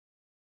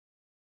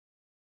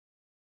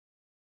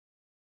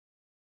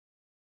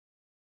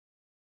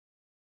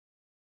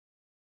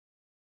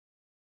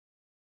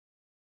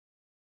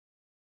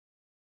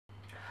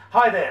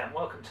Hi there and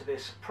welcome to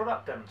this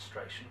product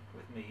demonstration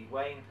with me,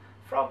 Wayne,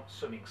 from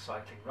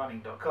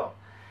swimmingcyclingrunning.com.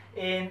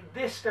 In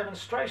this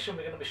demonstration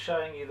we're going to be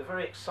showing you the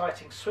very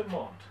exciting swim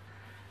wand.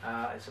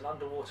 It's an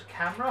underwater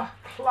camera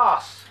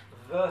plus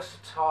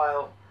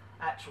versatile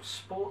actual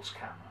sports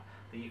camera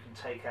that you can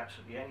take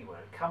absolutely anywhere.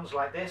 It comes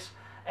like this.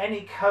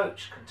 Any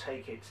coach can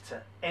take it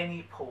to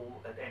any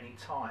pool at any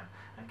time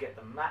and get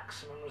the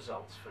maximum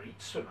results for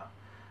each swimmer,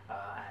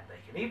 and they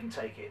can even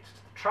take it to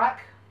the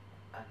track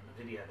and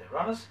video their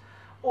runners,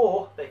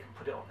 or they can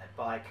put it on their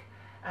bike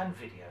and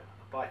video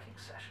a biking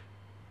session.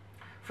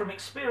 From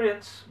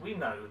experience, we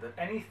know that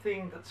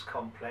anything that's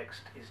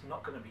complex is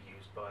not going to be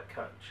used by a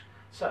coach.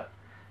 So,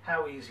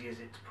 how easy is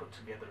it to put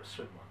together a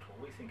swim wand?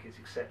 Well, we think it's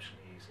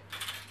exceptionally easy.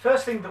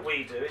 First thing that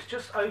we do is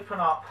just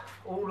open up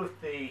all of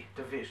the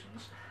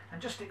divisions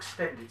and just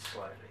extend it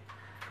slightly,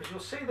 because you'll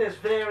see there's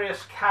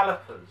various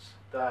calipers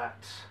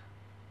that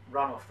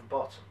run off the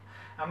bottom,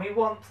 and we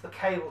want the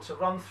cable to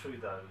run through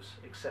those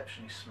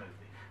exceptionally smoothly.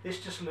 This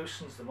just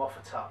loosens them off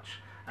a touch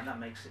and that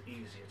makes it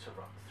easier to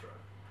run through.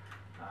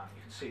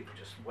 You can see we're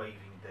just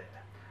waving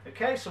there.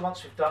 Okay, so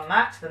once we've done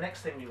that, the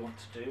next thing we want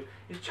to do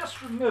is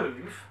just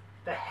remove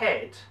the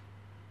head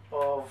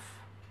of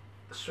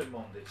the swim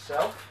wand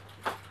itself,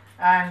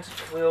 and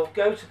we'll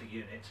go to the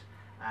unit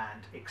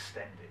and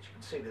extend it. You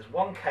can see there's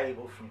one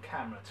cable from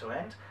camera to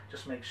end.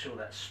 Just make sure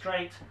that's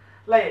straight,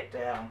 lay it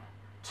down,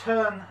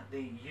 turn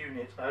the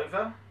unit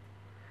over,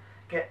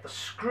 get the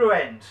screw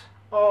end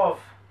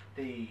of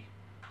the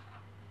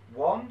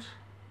wand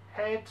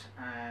head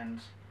and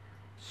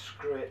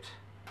screw it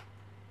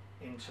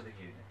into the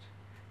unit.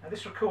 Now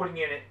this recording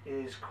unit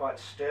is quite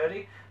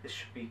sturdy. This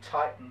should be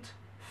tightened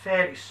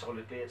fairly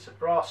solidly. It's a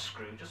brass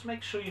screw. Just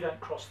make sure you don't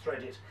cross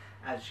thread it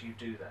as you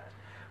do that.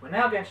 We're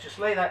now going to just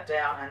lay that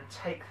down and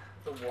take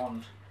the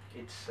wand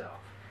itself.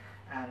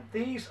 And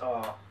these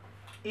are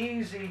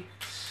easy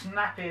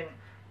snap-in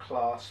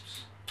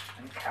clasps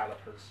and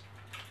calipers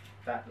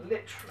that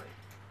literally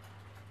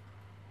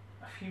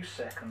a few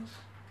seconds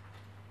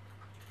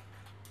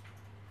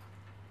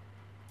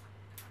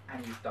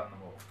and you've done them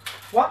all.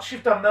 Once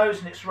you've done those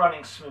and it's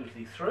running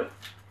smoothly through,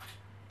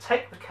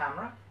 take the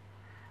camera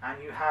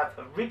and you have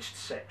a ridged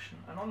section,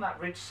 and on that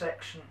ridged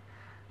section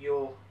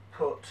you'll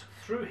put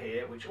through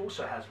here, which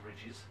also has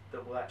ridges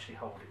that will actually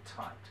hold it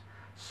tight.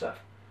 So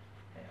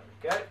there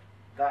we go,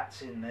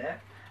 that's in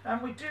there,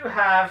 and we do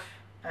have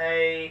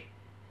a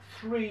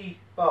 3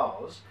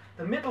 bars.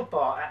 The middle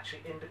bar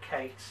actually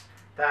indicates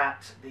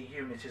that the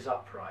unit is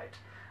upright,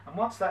 and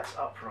once that's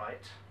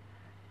upright,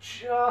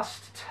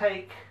 just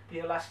take the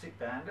elastic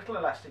band, little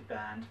elastic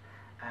band,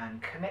 and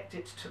connect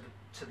it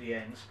to the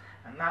ends,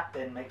 and that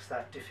then makes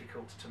that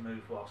difficult to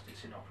move whilst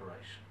it's in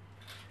operation.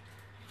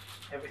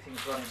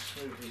 Everything's running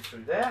smoothly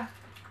through there,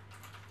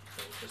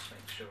 so we'll just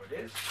make sure it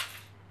is.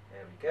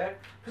 There we go.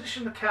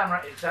 Position the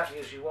camera exactly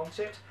as you want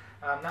it.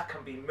 That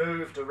can be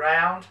moved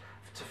around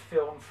to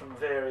film from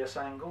various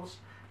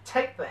angles.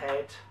 Take the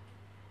head,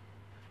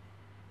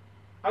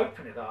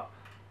 open it up,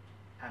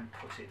 and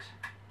put it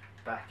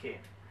back in.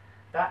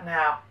 That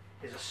now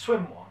is a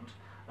swim wand,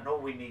 and all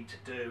we need to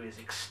do is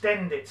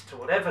extend it to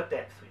whatever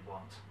depth we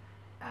want,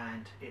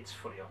 and it's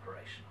fully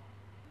operational.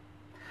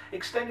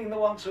 Extending the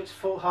wand to its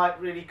full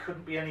height really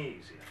couldn't be any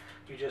easier.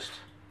 You just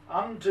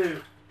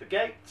undo the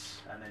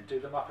gates and then do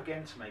them up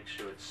again to make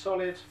sure it's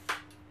solid,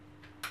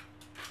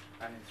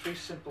 and in 3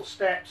 simple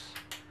steps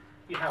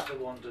you have the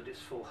wand at its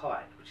full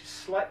height, which is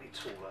slightly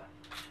taller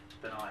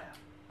than I am.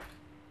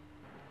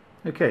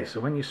 Okay, so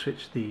when you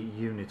switch the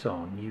unit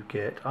on, you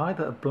get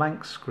either a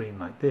blank screen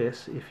like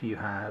this if you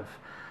have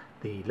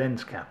the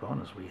lens cap on,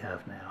 as we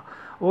have now,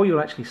 or you'll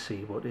actually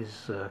see what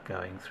is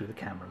going through the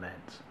camera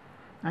lens.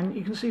 And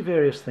you can see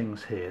various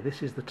things here.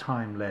 This is the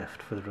time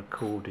left for the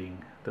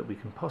recording that we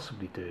can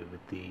possibly do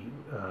with the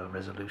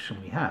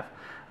resolution we have.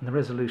 And the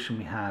resolution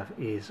we have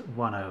is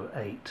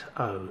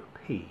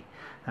 1080p.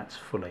 That's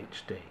full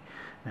HD.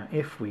 Now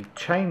if we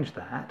change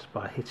that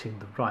by hitting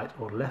the right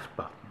or left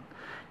button,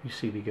 you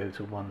see we go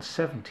to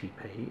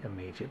 170p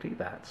immediately.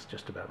 That's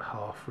just about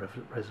half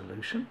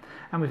resolution,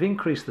 and we've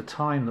increased the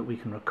time that we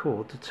can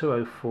record to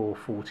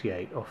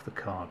 204.48 off the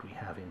card we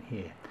have in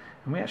here.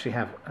 And we actually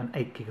have an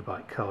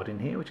 8GB card in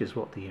here, which is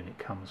what the unit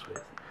comes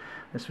with.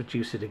 Let's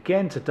reduce it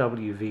again to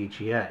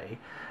WVGA,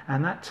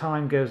 and that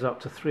time goes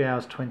up to 3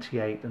 hours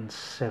 28 and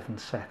 7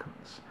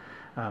 seconds.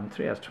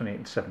 3 hours 28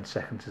 and 7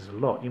 seconds is a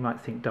lot. You might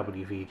think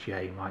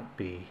WVGA might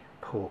be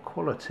poor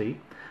quality,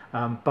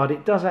 but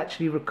it does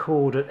actually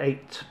record at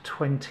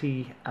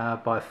 820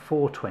 by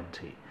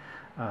 420.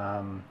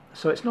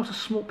 So it's not a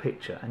small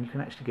picture, and you can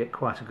actually get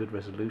quite a good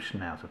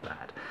resolution out of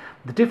that.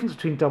 The difference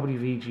between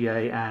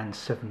WVGA and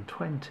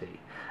 720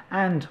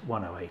 and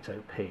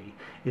 1080p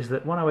is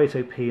that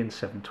 1080p and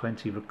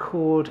 720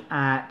 record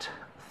at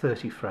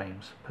 30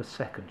 frames per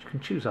second. You can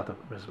choose other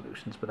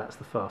resolutions, but that's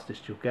the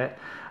fastest you'll get.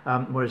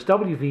 Whereas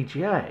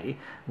WVGA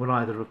will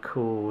either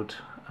record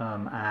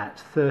at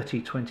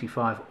 30,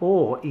 25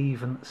 or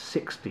even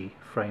 60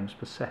 frames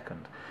per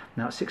second.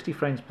 Now at 60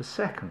 frames per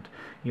second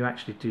you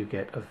actually do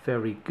get a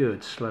very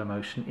good slow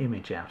motion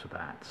image out of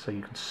that, so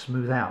you can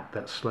smooth out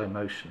that slow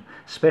motion,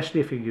 especially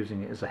if you're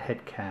using it as a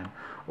head cam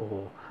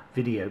or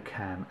video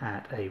cam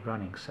at a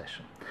running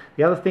session.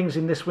 The other things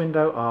in this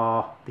window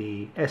are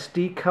the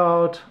SD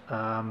card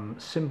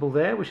symbol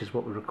there, which is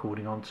what we're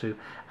recording onto,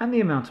 and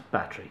the amount of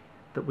battery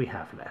that we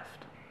have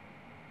left.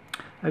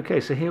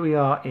 Okay, so here we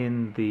are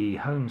in the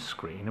home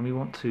screen and we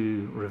want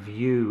to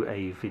review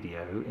a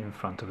video in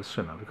front of a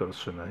swimmer. We've got a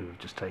swimmer who we've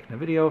just taken a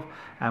video of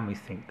and we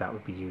think that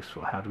would be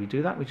useful. How do we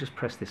do that? We just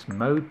press this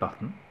mode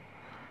button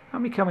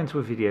and we come into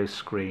a video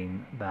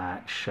screen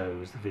that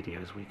shows the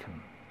videos we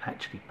can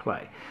actually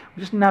play. We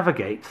just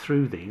navigate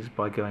through these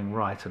by going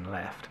right and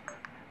left.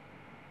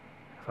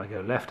 If I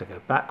go left, I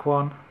go back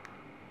one,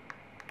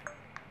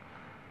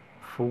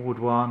 forward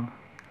one,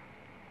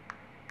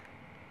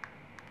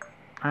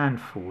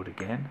 and forward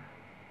again.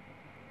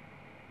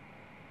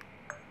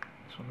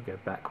 Just want to go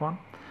back one.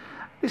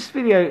 This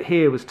video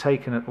here was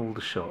taken at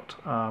Aldershot,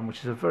 which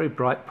is a very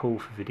bright pool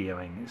for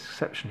videoing. It's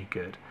exceptionally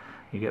good.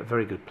 You get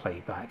very good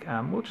playback.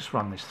 We'll just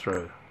run this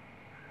through.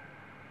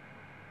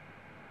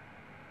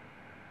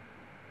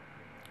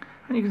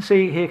 And you can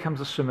see here comes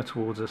the swimmer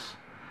towards us.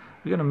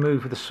 We're going to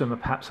move with the swimmer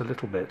perhaps a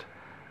little bit.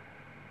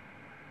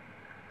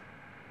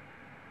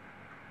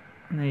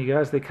 And there you go,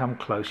 as they come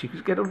close you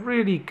can get a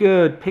really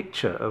good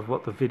picture of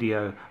what the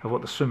video, of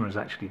what the swimmer is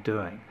actually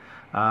doing.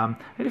 And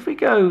if we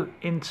go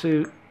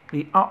into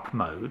the up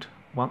mode,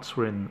 once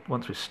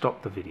we've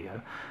stopped the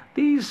video,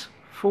 these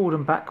forward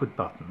and backward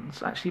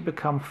buttons actually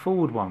become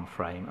forward one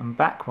frame and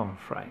back one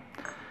frame.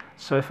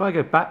 So if I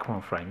go back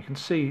one frame, you can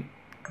see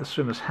the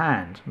swimmer's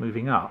hand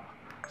moving up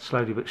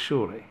slowly but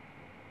surely.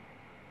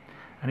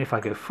 And if I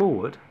go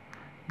forward,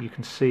 you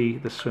can see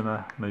the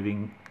swimmer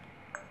moving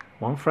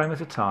one frame at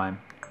a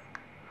time.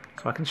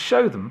 So I can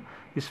show them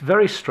this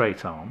very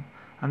straight arm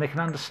and they can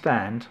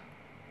understand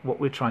what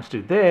we're trying to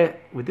do. There,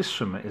 with this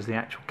swimmer, is the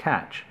actual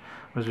catch,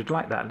 whereas we'd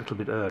like that a little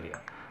bit earlier.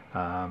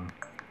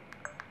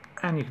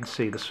 And you can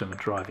see the swimmer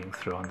driving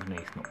through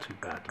underneath, not too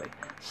badly.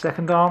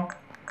 Second arm,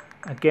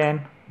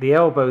 again, the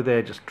elbow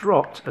there just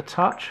dropped a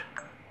touch.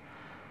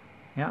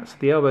 Yeah, so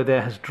the elbow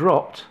there has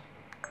dropped,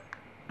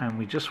 and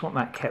we just want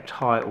that kept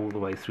high all the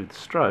way through the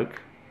stroke.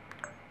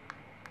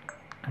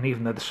 And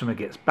even though the swimmer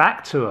gets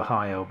back to a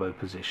high elbow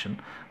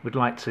position, we'd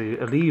like to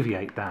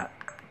alleviate that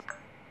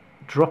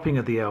dropping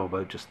of the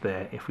elbow just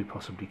there if we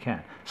possibly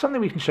can.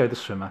 Something we can show the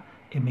swimmer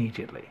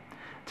immediately.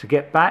 To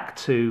get back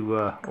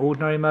to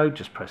ordinary mode,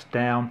 just press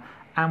down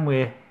and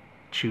we're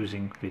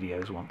choosing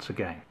videos once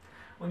again.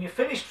 When you're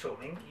finished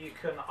filming, you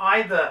can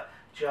either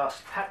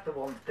just pack the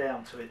wand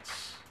down to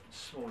its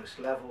smallest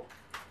level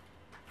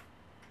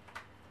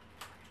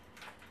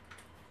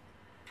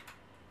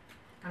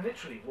and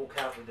literally walk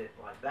out with it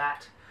like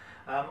that,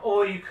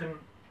 or you can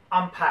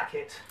unpack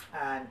it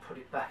and put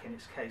it back in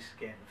its case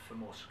again for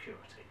more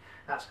security.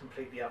 That's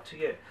completely up to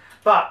you.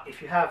 But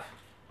if you have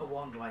a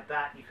wand like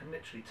that, you can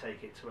literally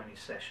take it to any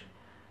session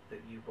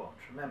that you want.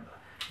 Remember,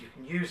 you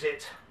can use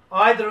it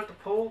either at the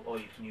pool, or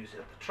you can use it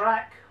at the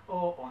track,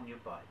 or on your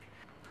bike.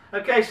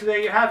 Okay, so there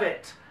you have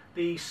it,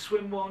 the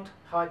Swim Wand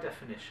High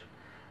Definition.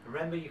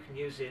 Remember, you can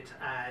use it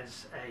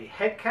as a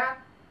head cam,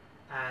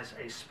 as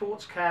a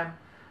sports cam,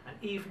 and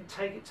even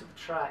take it to the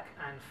track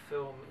and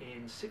film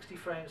in 60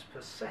 frames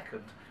per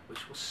second,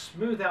 which will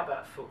smooth out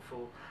that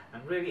footfall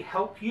and really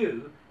help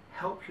you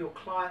help your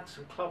clients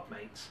and club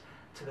mates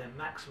to their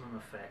maximum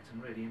effect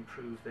and really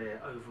improve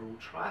their overall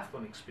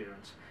triathlon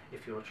experience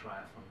if you're a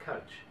triathlon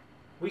coach.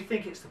 We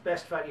think it's the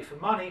best value for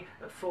money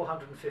at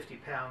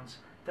 £450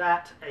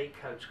 that a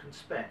coach can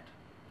spend.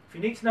 If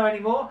you need to know any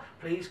more,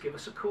 please give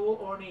us a call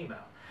or an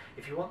email.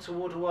 If you want to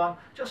order one,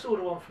 just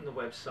order one from the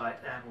website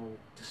and we'll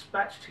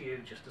dispatch to you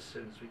just as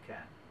soon as we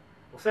can.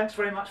 Well, thanks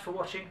very much for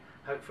watching.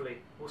 Hopefully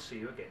we'll see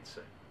you again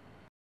soon.